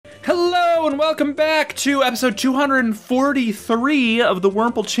Hello and welcome back to episode 243 of the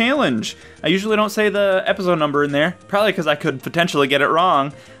Wurmple Challenge. I usually don't say the episode number in there, probably because I could potentially get it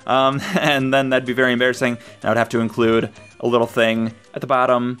wrong, and then that'd be very embarrassing. And I would have to include a little thing at the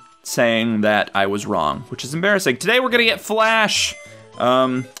bottom saying that I was wrong, which is embarrassing. Today we're gonna get Flash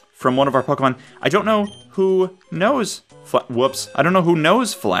from one of our Pokemon. I don't know who knows. I don't know who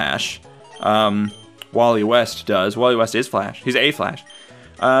knows Flash. Wally West does. Wally West is Flash. He's a Flash.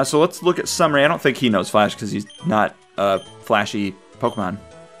 So let's look at summary. I don't think he knows Flash because he's not a flashy Pokemon.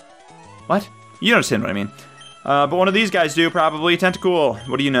 What? You understand what I mean. But one of these guys do, probably. Tentacool.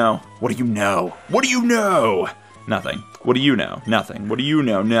 What do you know? What do you know? What do you know? Nothing. What do you know? Nothing. What do you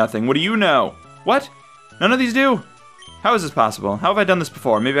know? Nothing. What do you know? What? None of these do? How is this possible? How have I done this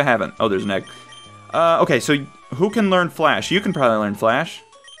before? Maybe I haven't. Oh, there's an egg. Okay, so who can learn Flash? You can probably learn Flash.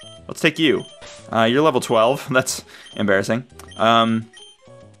 Let's take you. You're level 12. That's embarrassing.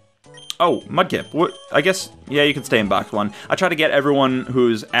 Oh, Mudkip. What? I guess, yeah, you can stay in box 1. I try to get everyone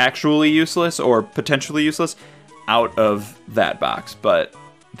who's actually useless or potentially useless out of that box, but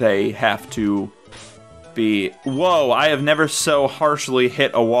they have to be... Whoa, I have never so harshly hit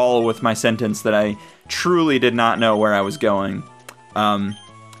a wall with my sentence that I truly did not know where I was going. I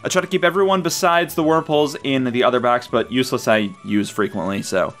try to keep everyone besides the Wurmples in the other box, but useless I use frequently,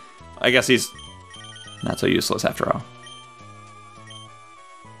 so I guess he's not so useless after all.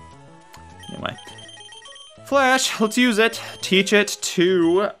 Anyway. Flash, let's use it. Teach it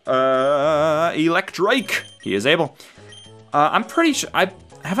to, Electrike. He is able. I'm pretty sure,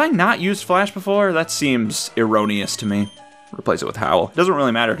 have I not used Flash before? That seems erroneous to me. Replace it with Howl. It doesn't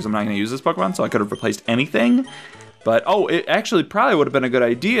really matter because I'm not going to use this Pokemon, so I could have replaced anything. But, oh, it actually probably would have been a good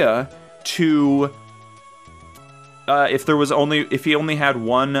idea to, if he only had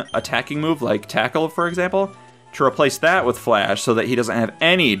one attacking move, like Tackle, for example, to replace that with Flash so that he doesn't have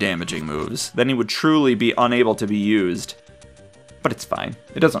any damaging moves. Then he would truly be unable to be used. But it's fine.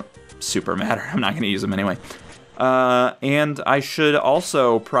 It doesn't super matter. I'm not going to use him anyway. And I should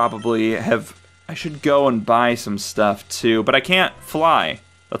also probably I should go and buy some stuff too, but I can't fly.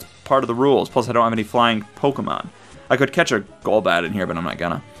 That's part of the rules. Plus I don't have any flying Pokemon. I could catch a Golbat in here, but I'm not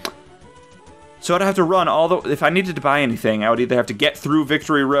gonna. So I'd have to run if I needed to buy anything, I would either have to get through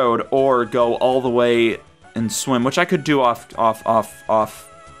Victory Road or go all the way and swim, which I could do off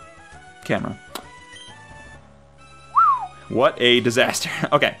camera. What a disaster.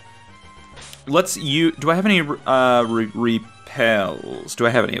 Okay. Do I have any repels? Do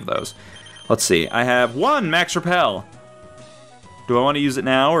I have any of those? Let's see. I have 1 Max Repel. Do I want to use it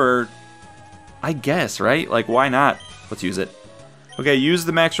now, or... I guess, right? Like, why not? Let's use it. Okay, use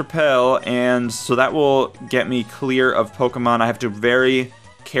the Max Repel, and so that will get me clear of Pokemon. I have to very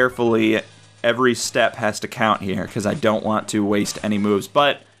carefully... Every step has to count here, because I don't want to waste any moves,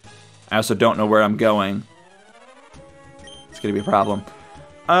 but I also don't know where I'm going. It's gonna be a problem.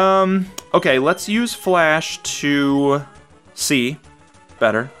 Okay, let's use Flash to see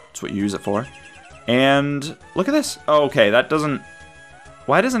better. That's what you use it for. And look at this. Oh, okay, that doesn't...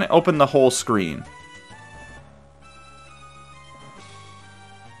 Why doesn't it open the whole screen?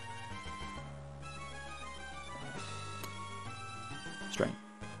 Strength.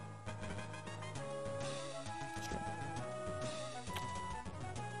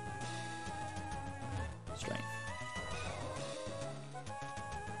 Strength.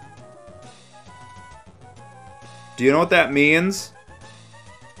 Do you know what that means?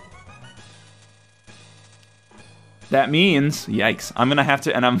 That means, yikes, I'm gonna have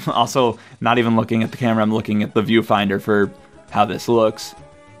to, and I'm also not even looking at the camera, I'm looking at the viewfinder for how this looks.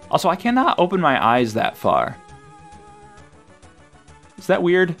 Also, I cannot open my eyes that far. Is that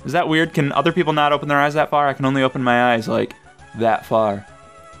weird? Is that weird? Can other people not open their eyes that far? I can only open my eyes, like, that far.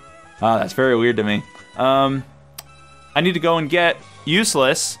 Oh, that's very weird to me. I need to go and get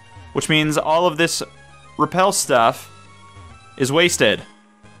Useless, which means all of this Repel stuff is wasted.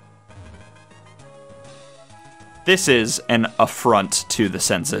 This is an affront to the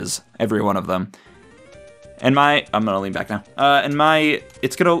senses, every one of them. And I'm gonna lean back now.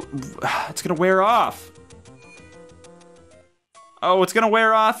 It's gonna wear off. Oh, it's gonna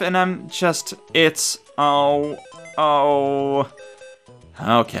wear off, and oh.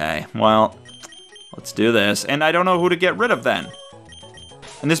 Okay, well, let's do this. And I don't know who to get rid of then.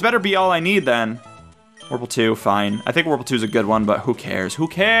 And this better be all I need then. Wurmple 2, fine. I think Wurmple 2 is a good one, but who cares? Who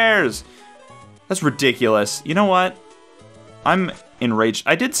cares? That's ridiculous. You know what? I'm enraged.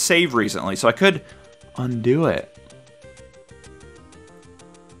 I did save recently, so I could undo it.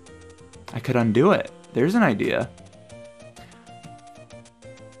 I could undo it. There's an idea.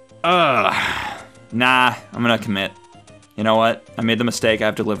 Nah, I'm gonna commit. You know what? I made the mistake. I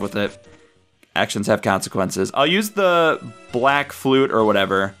have to live with it. Actions have consequences. I'll use the black flute or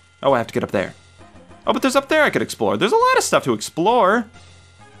whatever. Oh, I have to get up there. Oh, but there's up there I could explore. There's a lot of stuff to explore.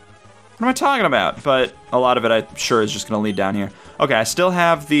 What am I talking about? But a lot of it, I'm sure, is just going to lead down here. Okay, I still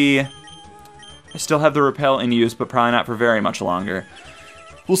have the repel in use, but probably not for very much longer.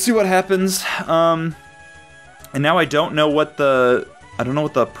 We'll see what happens. And now I don't know what the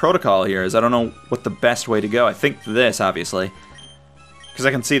protocol here is. I don't know what the best way to go. I think this, obviously. Because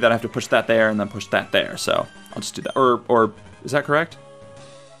I can see that I have to push that there and then push that there, so I'll just do that. Or is that correct?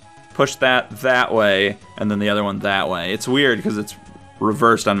 Push that way, and then the other one that way. It's weird because it's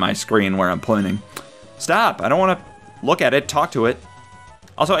reversed on my screen where I'm pointing. Stop! I don't want to look at it, talk to it.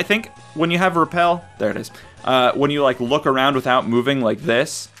 Also, I think when you have repel, there it is. When you like look around without moving like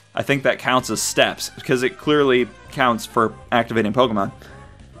this, I think that counts as steps because it clearly counts for activating Pokemon.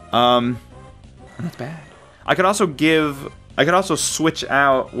 That's bad. I could also switch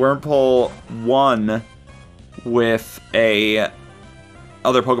out Wurmple 1 with a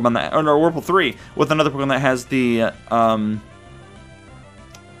other Pokemon that, or no, Wurmple 3 with another Pokemon that has the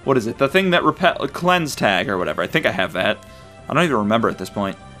what is it? The thing that cleanse tag or whatever. I think I have that. I don't even remember at this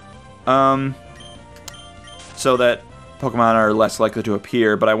point. So that Pokemon are less likely to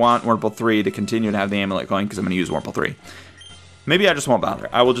appear, but I want Wurmple 3 to continue to have the amulet going because I'm going to use Wurmple 3. Maybe I just won't bother.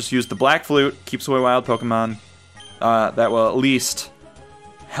 I will just use the Black Flute, keeps away wild Pokemon. That will at least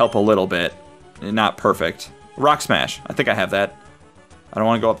help a little bit. Not perfect. Rock Smash. I think I have that. I don't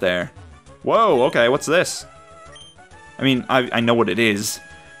want to go up there. Whoa, okay, what's this? I mean, I know what it is,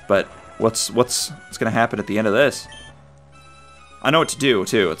 but what's going to happen at the end of this? I know what to do,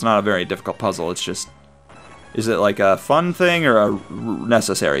 too. It's not a very difficult puzzle. It's just, is it like a fun thing or a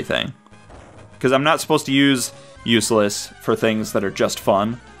necessary thing? Because I'm not supposed to use useless for things that are just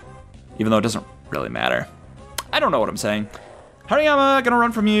fun, even though it doesn't really matter. I don't know what I'm saying. Hariyama, gonna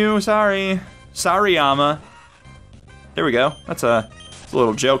run from you. Sorry. Sorry-yama. There we go. That's a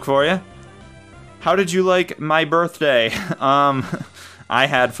little joke for you. How did you like my birthday? I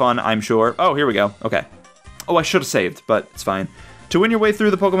had fun, I'm sure. Oh, here we go. Okay. Oh, I should have saved, but it's fine. To win your way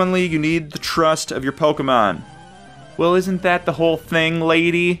through the Pokemon League, you need the trust of your Pokemon. Well, isn't that the whole thing,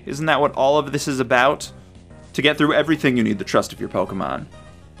 lady? Isn't that what all of this is about? To get through everything, you need the trust of your Pokemon.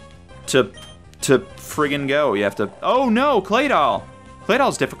 To friggin' go, you have to... Oh, no! Claydol!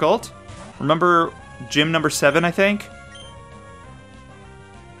 Claydol's difficult. Remember gym number 7, I think?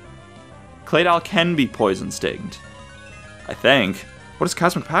 Claydol can be poison stinged. I think. What does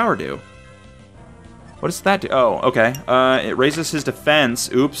Cosmic Power do? What does that do? Oh, okay. It raises his defense.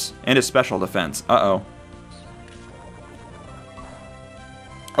 Oops. And his special defense. Uh-oh.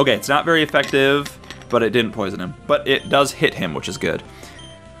 Okay, it's not very effective, but it didn't poison him. But it does hit him, which is good.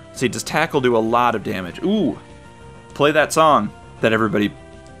 See, does Tackle do a lot of damage? Ooh. Play that song that everybody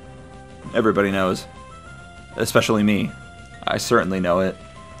knows. Especially me. I certainly know it.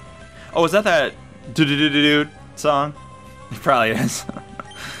 Oh, is that do-do-do-do-do song? It probably is.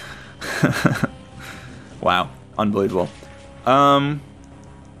 Wow. Unbelievable. You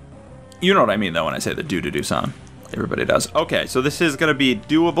know what I mean, though, when I say the do-do-do song. Everybody does. Okay, so this is going to be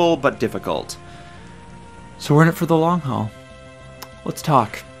doable, but difficult. So we're in it for the long haul. Let's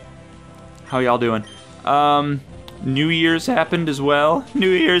talk. How y'all doing? New Year's happened as well. New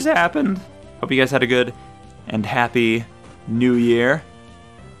Year's happened. Hope you guys had a good and happy New Year.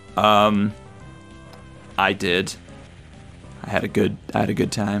 I did. I had a good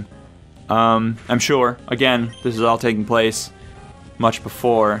time. I'm sure, again, this is all taking place much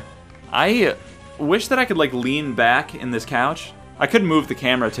before. I wish that I could, like, lean back in this couch. I could move the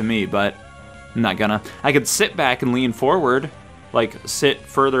camera to me, but I'm not gonna. I could sit back and lean forward. Like, sit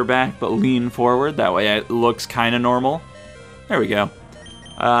further back, but lean forward. That way it looks kind of normal. There we go.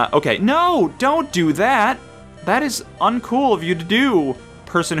 Okay. No, don't do that. That is uncool of you to do,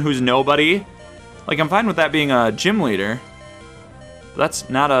 person who's nobody. Like, I'm fine with that being a gym leader. But that's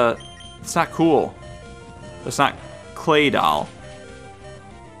not a... It's not cool. That's not Claydol.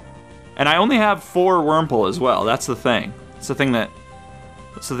 And I only have 4 Wurmple as well. That's the thing. It's the thing that...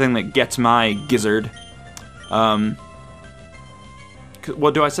 That's the thing that gets my gizzard.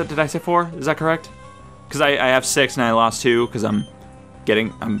 What do I say? Did I say 4? Is that correct? Because I have 6 and I lost 2 because I'm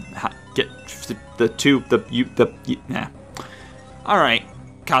getting... Nah. Alright.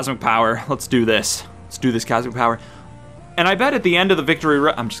 Cosmic Power. Let's do this. Let's do this Cosmic Power. And I bet at the end of the Victory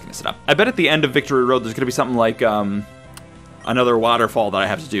Road... I'm just going to sit up. I bet at the end of Victory Road there's going to be something like another waterfall that I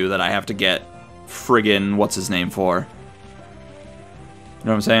have to do that I have to get friggin... what's his name for. You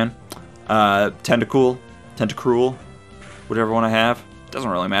know what I'm saying? Tentacruel. Whatever one I have. Doesn't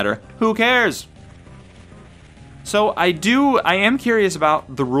really matter. Who cares? So I am curious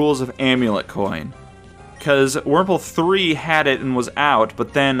about the rules of Amulet Coin. Because Wurmple 3 had it and was out,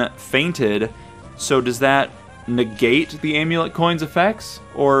 but then fainted. So does that negate the Amulet Coin's effects?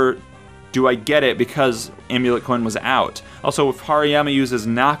 Or do I get it because Amulet Coin was out? Also, if Hariyama uses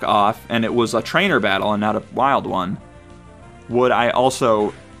knockoff and it was a trainer battle and not a wild one, would I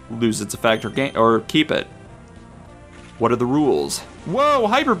also lose its effect or keep it? What are the rules? Whoa,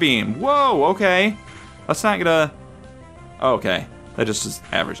 Hyper Beam! Whoa, okay. That's not gonna... Oh, okay. That just is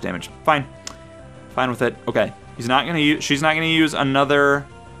average damage. Fine. Fine with it. Okay. She's not gonna use another...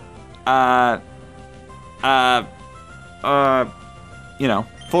 you know,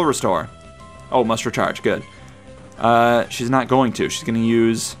 full restore. Oh, must recharge. Good. She's not going to. She's gonna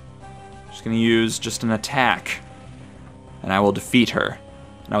use just an attack. And I will defeat her.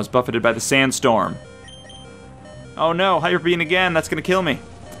 And I was buffeted by the sandstorm. Oh no, Hyper Beam again. That's gonna kill me.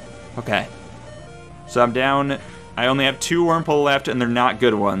 Okay. So I'm down. I only have 2 Wurmple left, and they're not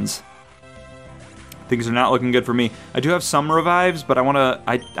good ones. Things are not looking good for me. I do have some revives, but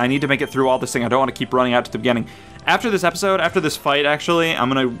I need to make it through all this thing. I don't want to keep running out to the beginning. After this episode, after this fight, actually, I'm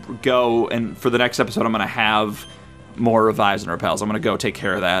gonna go, and for the next episode, I'm gonna have more revives and repels. I'm gonna go take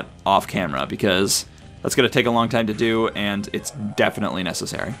care of that off camera, because that's gonna take a long time to do, and it's definitely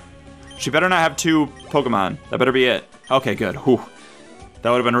necessary. She better not have 2 Pokemon. That better be it. Okay, good. Whew. That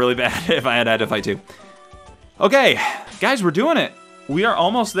would have been really bad if I had had to fight 2. Okay, guys, we're doing it. We are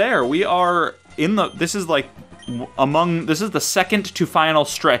almost there. We are in the... This is like this is the second to final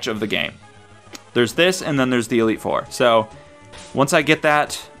stretch of the game. There's this, and then there's the Elite Four. So once I get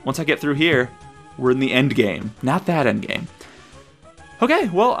through here, we're in the end game. Not that end game. Okay,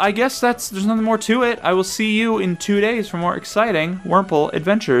 well, I guess there's nothing more to it. I will see you in 2 days for more exciting Wurmple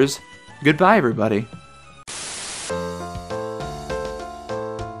adventures. Goodbye, everybody.